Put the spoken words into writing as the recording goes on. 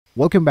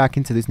Welcome back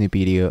into this new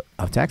video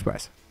of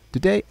TechExpress.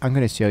 Today I'm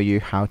going to show you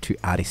how to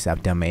add a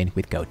subdomain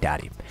with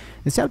GoDaddy.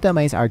 The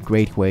subdomains are a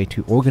great way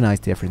to organize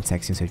different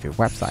sections of your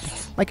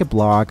website, like a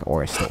blog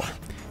or a store.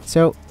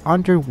 So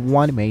under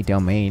one main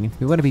domain,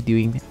 we want to be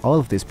doing all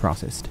of this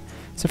process.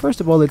 So first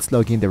of all, let's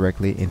log in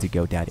directly into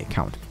GoDaddy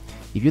account.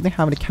 If you don't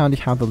have an account,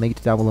 you have the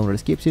link down below in the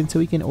description so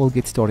we can all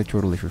get started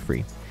totally for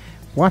free.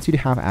 Once you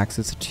have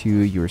access to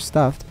your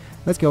stuff,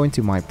 let's go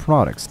into My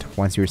Products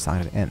once you're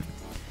signed in.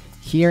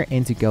 Here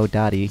into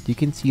GoDaddy, you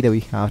can see that we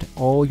have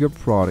all your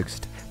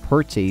products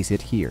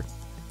purchased here.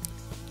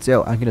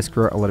 So I'm going to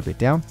scroll a little bit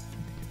down.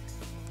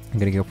 I'm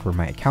going to go for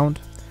my account.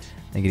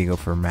 I'm going to go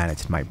for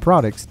Manage My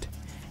Products.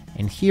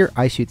 And here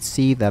I should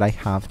see that I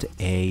have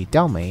a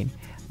domain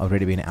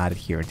already been added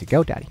here into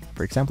GoDaddy.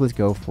 For example, let's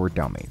go for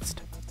domains.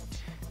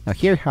 Now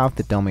here I have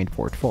the domain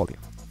portfolio.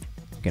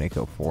 I'm going to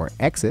go for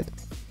Exit.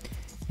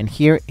 And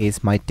here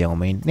is my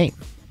domain name.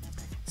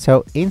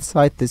 So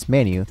inside this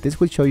menu, this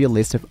will show you a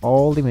list of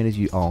all the domains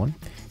you own.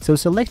 So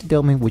select the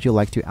domain which you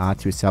like to add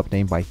to your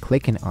subdomain by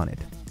clicking on it.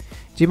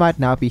 You might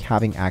now be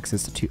having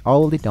access to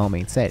all the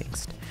domain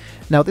settings.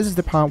 Now this is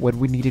the part where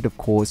we needed, of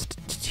course,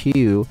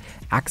 to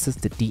access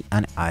the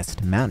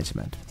DNS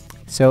management.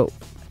 So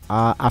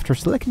after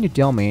selecting your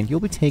domain, you'll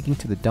be taken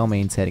to the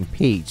domain setting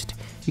page.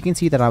 You can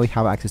see that now we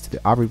have access to the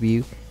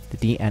overview, the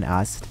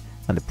DNS,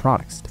 and the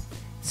products.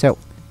 So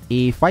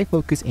if I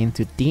focus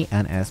into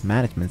DNS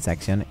management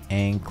section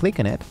and click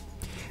on it,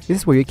 this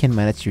is where you can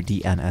manage your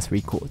DNS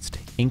records,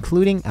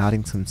 including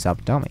adding some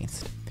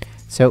subdomains.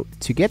 So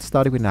to get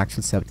started with an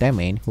actual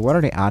subdomain, we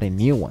wanted to add a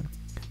new one.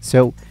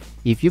 So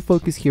if you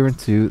focus here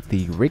into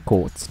the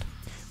records,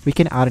 we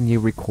can add a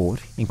new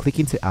record and click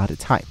into add a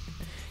type.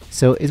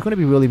 So it's going to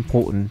be really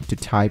important to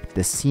type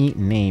the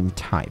CNAME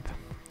type.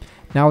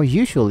 Now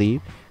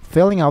usually,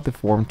 filling out the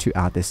form to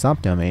add the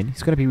subdomain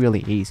is going to be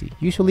really easy.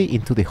 Usually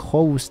into the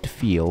host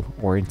field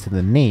or into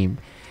the name,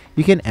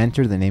 you can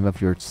enter the name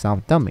of your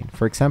subdomain.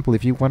 For example,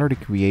 if you wanted to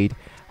create,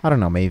 I don't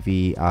know,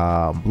 maybe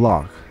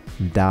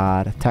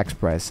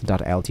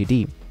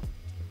blog.techexpress.ltd,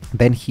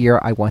 then here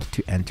I want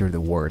to enter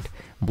the word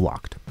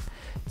blocked.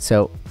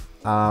 So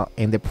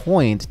in the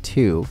point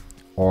 2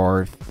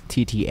 or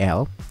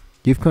TTL,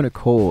 you've going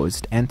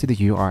to enter the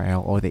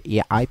URL or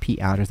the IP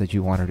address that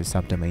you wanted the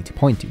subdomain to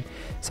point to,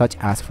 such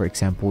as, for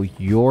example,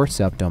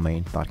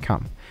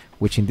 yoursubdomain.com,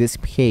 which in this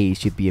case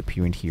should be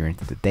appearing here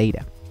into the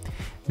data.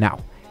 Now,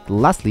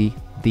 lastly,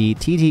 the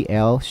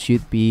TTL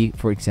should be,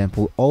 for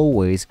example,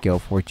 always go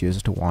for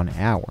just 1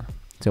 hour.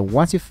 So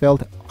once you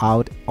filled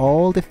out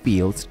all the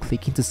fields,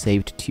 click into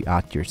Save to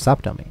add your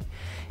subdomain.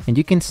 And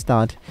you can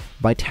start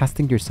by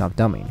testing your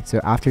subdomain.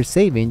 So after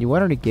saving, you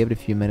want to give it a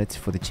few minutes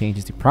for the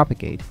changes to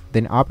propagate.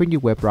 Then open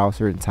your web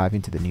browser and type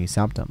into the new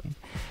subdomain.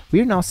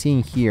 We are now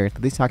seeing here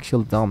that this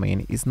actual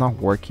domain is not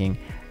working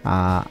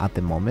at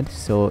the moment.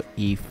 So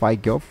if I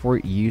go for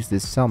use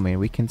this domain,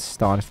 we can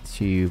start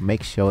to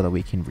make sure that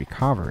we can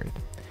recover it.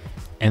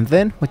 And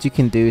then what you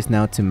can do is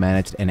now to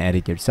manage and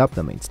edit your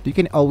subdomains. You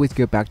can always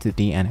go back to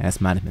the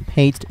DNS management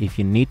page if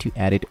you need to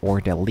edit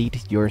or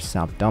delete your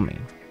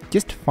subdomain.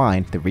 Just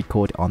find the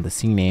record on the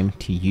CNAME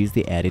to use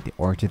the edit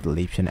or the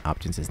deletion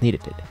options as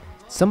needed.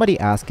 Somebody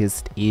asked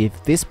us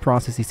if this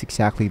process is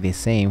exactly the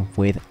same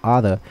with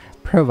other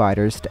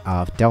providers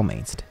of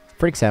domains,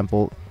 for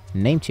example,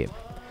 Namecheap.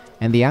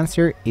 And the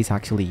answer is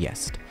actually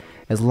yes.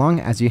 As long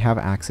as you have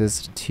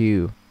access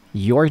to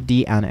your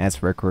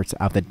DNS records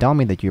of the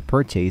domain that you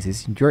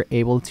purchase, you're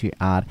able to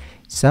add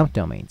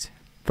subdomains.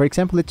 For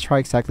example, let's try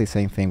exactly the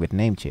same thing with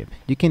Namecheap.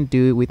 You can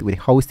do it with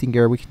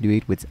Hostinger, we can do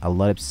it with a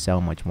lot of so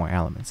much more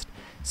elements.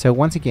 So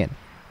once again,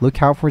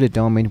 look out for the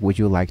domain would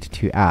you like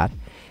to add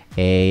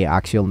a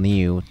actual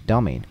new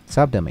domain,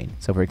 subdomain.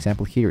 So for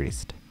example, here it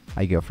is.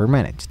 I go for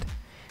managed.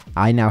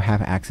 I now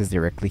have access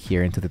directly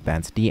here into the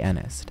advanced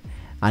DNS.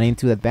 And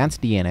into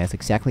advanced DNS,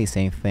 exactly the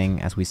same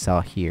thing as we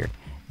saw here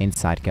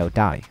inside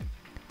GoDaddy,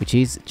 which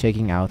is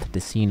checking out the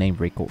CNAME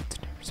record.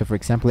 So for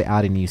example,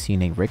 add a new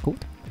CNAME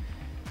record.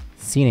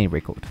 CNAME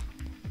record.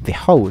 The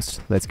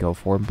host, let's go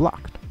for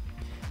blocked.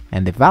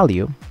 And the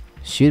value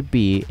should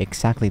be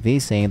exactly the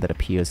same that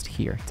appears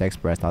here,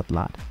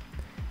 techexpress.lat.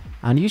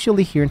 And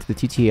usually here into the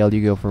TTL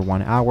you go for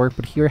 1 hour,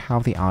 but here I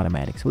have the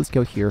automatic. So let's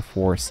go here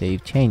for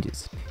save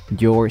changes.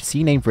 Your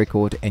CNAME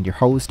record and your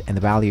host and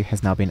the value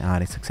has now been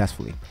added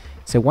successfully.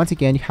 So once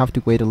again, you have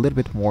to wait a little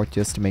bit more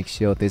just to make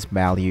sure this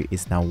value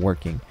is now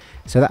working.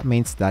 So that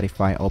means that if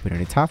I open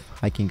it up,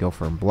 I can go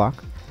for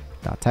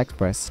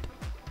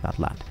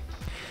block.techexpress.lat.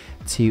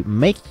 To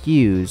make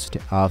use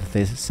of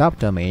this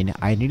subdomain,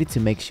 I needed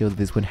to make sure that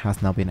this one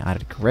has now been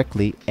added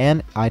correctly,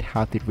 and I'd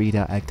have the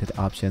redirected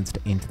options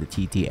into the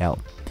TTL.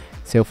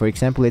 So for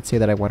example, let's say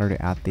that I wanted to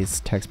add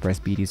this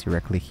TechExpress videos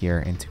directly here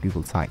into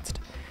Google Sites.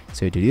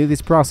 So to do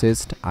this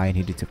process, I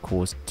needed to, of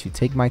course, to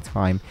take my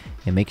time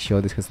and make sure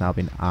this has now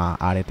been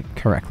added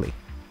correctly.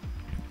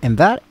 And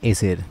that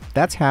is it.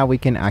 That's how we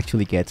can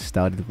actually get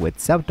started with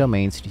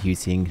subdomains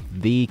using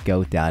the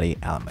GoDaddy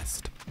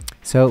LMS.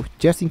 So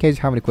just in case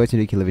you have any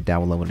questions, you can leave it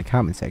down below in the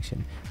comment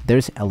section.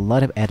 There's a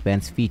lot of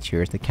advanced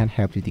features that can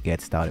help you to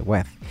get started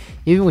with.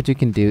 Even what you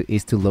can do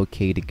is to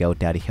locate the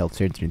GoDaddy Help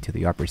Center into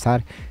the upper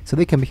side, so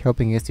they can be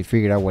helping us to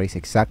figure out what is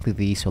exactly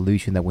the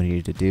solution that we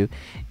need to do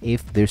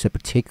if there's a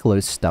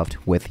particular stuff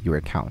with your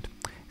account.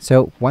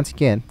 So once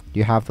again,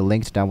 you have the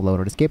links down below in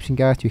the description,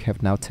 guys. You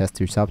have now tested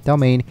your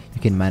subdomain,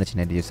 you can manage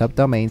and edit your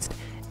subdomains,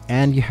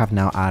 and you have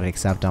now added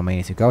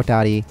subdomains to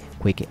GoDaddy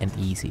quick and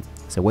easy.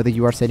 So whether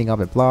you are setting up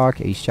a blog,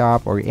 a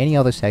shop, or any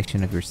other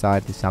section of your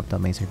site, the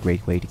subdomains are a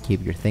great way to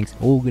keep your things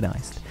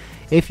organized.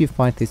 If you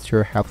find this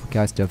tutorial helpful,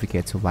 guys, don't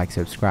forget to like,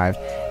 subscribe,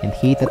 and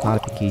hit that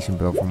notification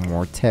bell for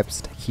more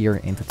tips here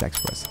in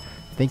TechExpress.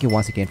 Thank you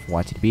once again for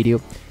watching the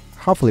video.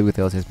 Hopefully with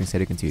all this has been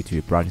said, you continue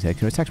to broaden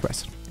section of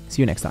TechExpress.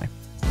 See you next time.